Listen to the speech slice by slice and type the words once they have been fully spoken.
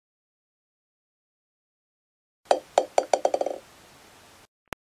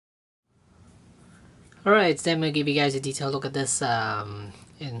Alright, today I'm going to give you guys a detailed look at this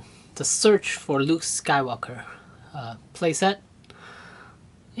in the search for Luke Skywalker playset.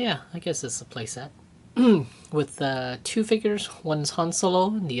 Yeah, I guess it's a playset. With two figures. One's Han Solo,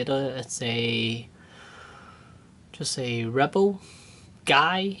 and the other is just a rebel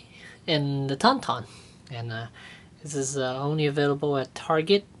guy in the TaunTaun. And this is only available at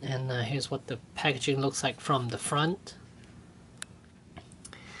Target, and here's what the packaging looks like from the front.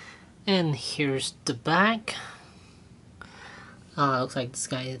 And here's the back. Looks like this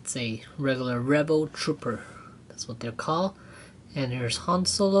guy, it's a regular rebel trooper. That's what they're called. And here's Han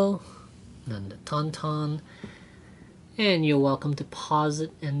Solo, and the TaunTaun. And you're welcome to pause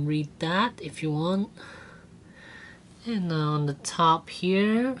it and read that if you want. And on the top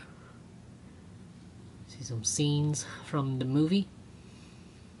here, see some scenes from the movie.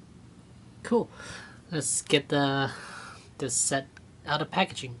 Cool. Let's get this set out of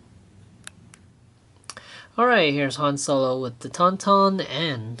packaging. Alright, here's Han Solo with the TaunTaun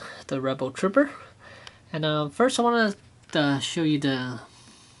and the Rebel Trooper. And first I want to show you the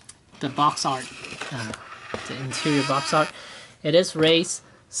box art, the interior box art. It is raised,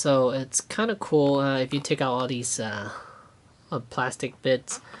 so it's kind of cool if you take out all these plastic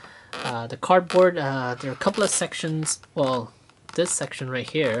bits. The cardboard, there are a couple of sections, well, this section right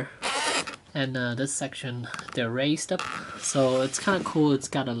here, and this section, they're raised up. So it's kind of cool, it's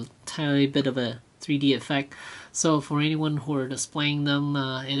got a tiny bit of a 3D effect. So for anyone who are displaying them,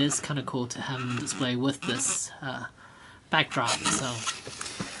 it is kind of cool to have them display with this backdrop.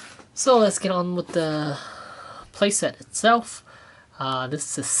 So let's get on with the playset itself.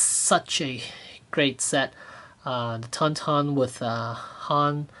 This is such a great set. The TaunTaun with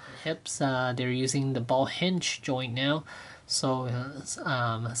Han hips, they're using the ball hinge joint now, so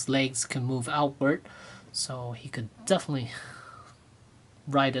his legs can move outward, so he could definitely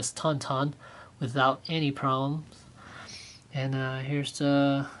ride his TaunTaun without any problems. And here's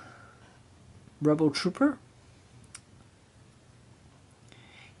the Rebel Trooper.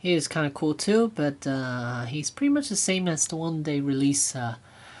 He is kind of cool too, but he's pretty much the same as the one they released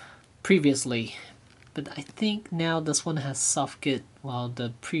previously. But I think now this one has soft good, while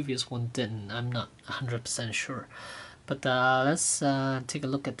the previous one didn't. I'm not 100% sure. But let's take a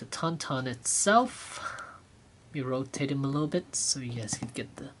look at the TaunTaun itself. Let me rotate him a little bit so you guys can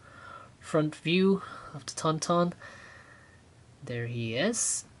get the front view of the TaunTaun. There he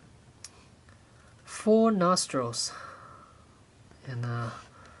is. 4 nostrils. And the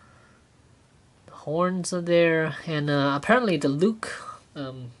horns are there. And apparently the Luke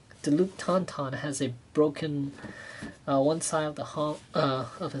TaunTaun has a broken, one side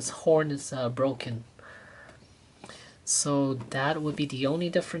of his horn is broken. So that would be the only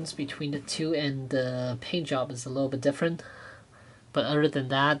difference between the two, and the paint job is a little bit different. But other than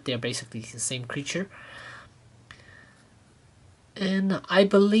that, they're basically the same creature. And I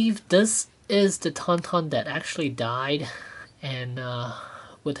believe this is the TaunTaun that actually died, and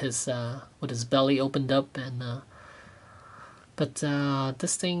with his belly opened up, and but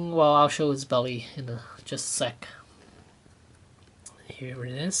this thing, well, I'll show his belly in just a sec. Here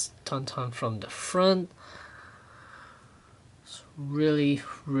it is, TaunTaun from the front. It's really,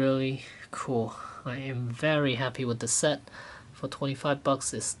 really cool. I am very happy with the set. For 25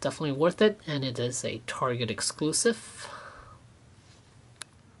 bucks, it's definitely worth it, and it is a Target exclusive.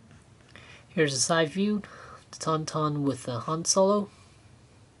 Here's a side view, the TaunTaun with the Han Solo.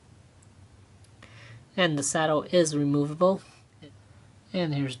 And the saddle is removable.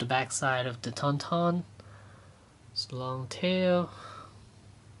 And here's the back side of the TaunTaun. It's a long tail.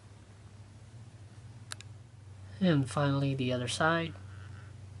 And finally the other side.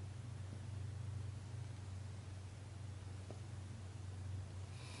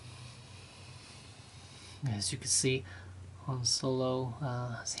 As you can see, Han Solo,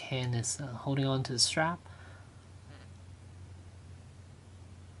 his hand is holding on to the strap.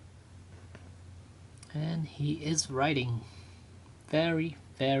 And he is riding. Very,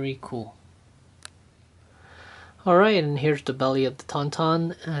 very cool. Alright, and here's the belly of the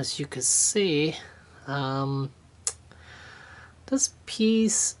TaunTaun. As you can see, this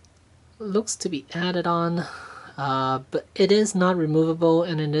piece looks to be added on, but it is not removable,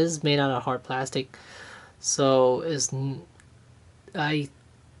 and it is made out of hard plastic. So I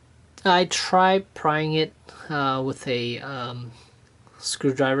tried prying it with a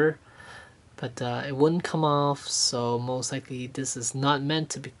screwdriver, but it wouldn't come off. So most likely this is not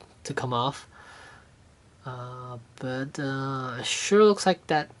meant to come off. But it sure looks like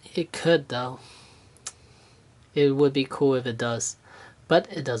that it could, though. It would be cool if it does, but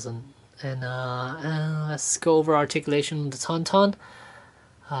it doesn't. And let's go over articulation of the TaunTaun.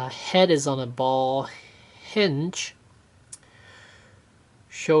 Head is on a ball hinge.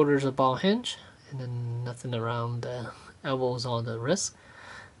 Shoulders a ball hinge, and then nothing around the elbows or the wrist.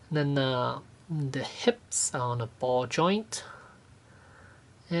 And then the hips are on a ball joint,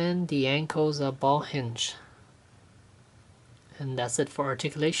 and the ankles are ball hinge. And that's it for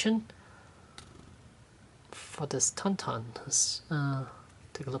articulation for this TaunTaun. Let's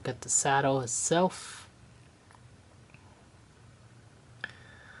take a look at the saddle itself.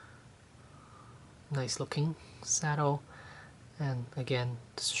 Nice looking saddle, and again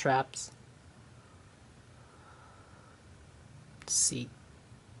the straps, seat.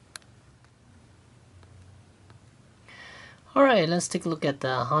 Alright, let's take a look at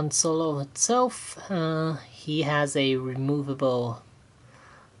the Han Solo itself. He has a removable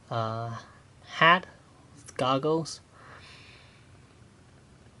hat with goggles,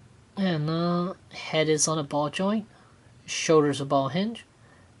 and head is on a ball joint, shoulders a ball hinge,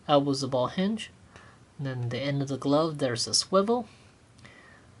 elbows a ball hinge, and then the end of the glove there's a swivel,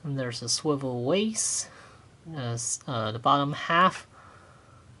 and there's a swivel waist. The bottom half,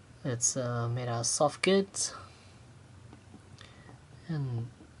 it's made out of soft goods, and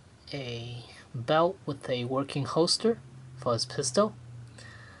a belt with a working holster for his pistol,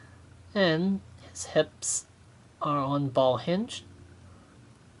 and his hips are on ball hinge.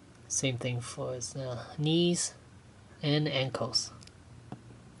 Same thing for his knees and ankles.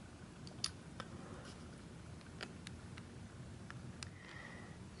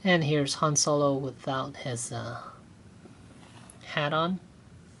 And here's Han Solo without his hat on.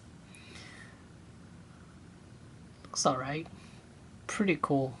 Looks alright. Pretty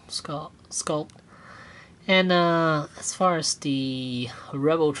cool sculpt. And as far as the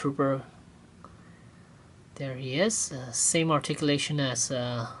Rebel Trooper, there he is. Same articulation as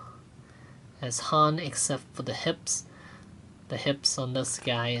Han, except for the hips. The hips on this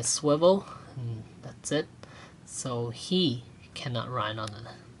guy is swivel, and that's it. So he cannot ride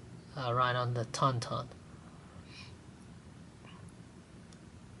on the TaunTaun.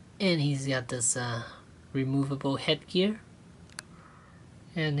 And he's got this removable headgear.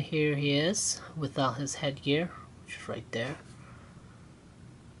 And here he is without his headgear, which is right there.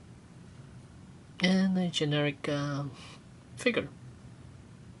 And a generic figure.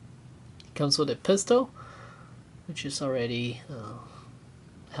 Comes with a pistol, which is already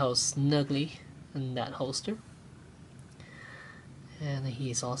held snugly in that holster. And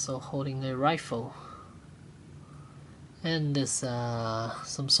he's also holding a rifle. And this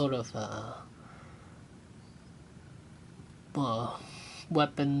some sort of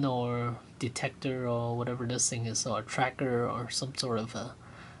weapon or detector or whatever this thing is, or a tracker or some sort of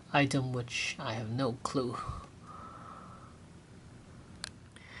item, which I have no clue.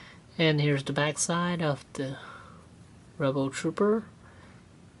 And here's the backside of the Rebel Trooper.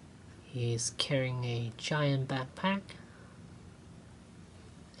 He's carrying a giant backpack.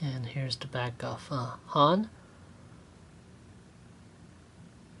 And here's the back of Han.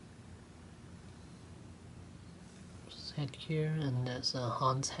 Headgear, and there's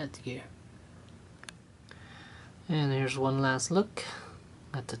Han's headgear. And here's one last look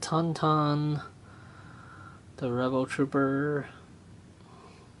at the TaunTaun, the Rebel Trooper,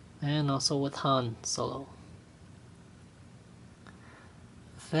 and also with Han Solo.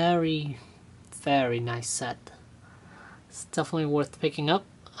 Very, very nice set. It's definitely worth picking up.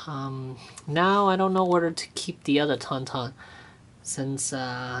 Now I don't know whether to keep the other TaunTaun, since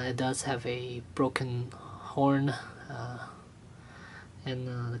it does have a broken horn, and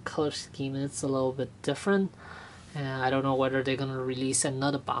the color scheme is a little bit different. I don't know whether they're gonna release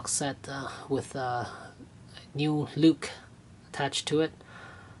another box set with a new Luke attached to it,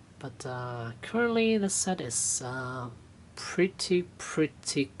 but currently the set is pretty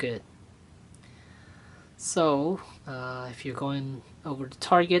good. So if you're going over to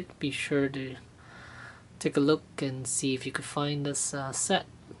Target, be sure to take a look and see if you could find this set.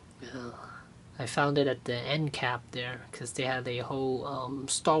 I found it at the end cap there because they had a whole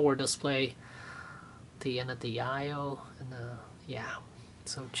Star Wars display at the end of the aisle, and yeah,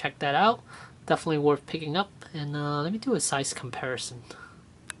 so check that out. Definitely worth picking up. And let me do a size comparison.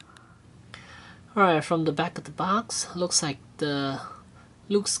 Alright, from the back of the box, looks like the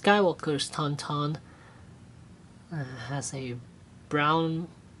Luke Skywalker's TaunTaun has a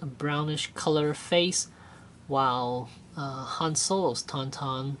brownish color face, while Han Solo's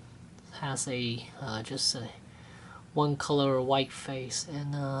TaunTaun has a just a one color white face,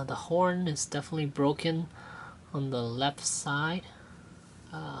 and the horn is definitely broken on the left side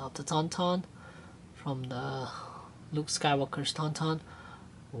of the TaunTaun from the Luke Skywalker's TaunTaun,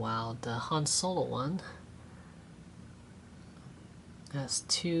 while the Han Solo one has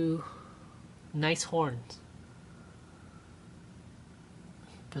two nice horns.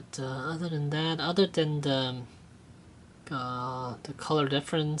 But other than that, other than the color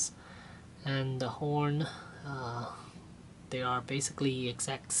difference and the horn, they are basically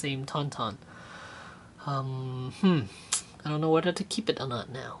exact same TaunTaun. I don't know whether to keep it or not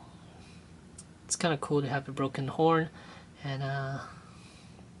now. It's kind of cool to have a broken horn, and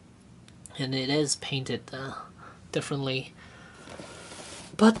it is painted differently,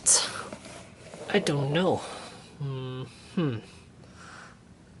 but I don't know.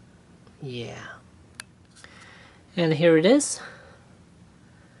 Yeah. And here it is.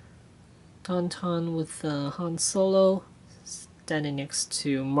 TaunTaun with Han Solo standing next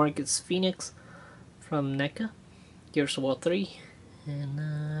to Marcus Phoenix from NECA, Gears of War 3.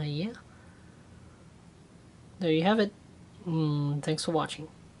 And yeah. There you have it. Thanks for watching.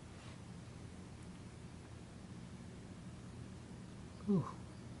 Ooh.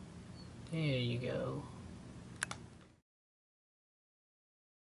 There you go.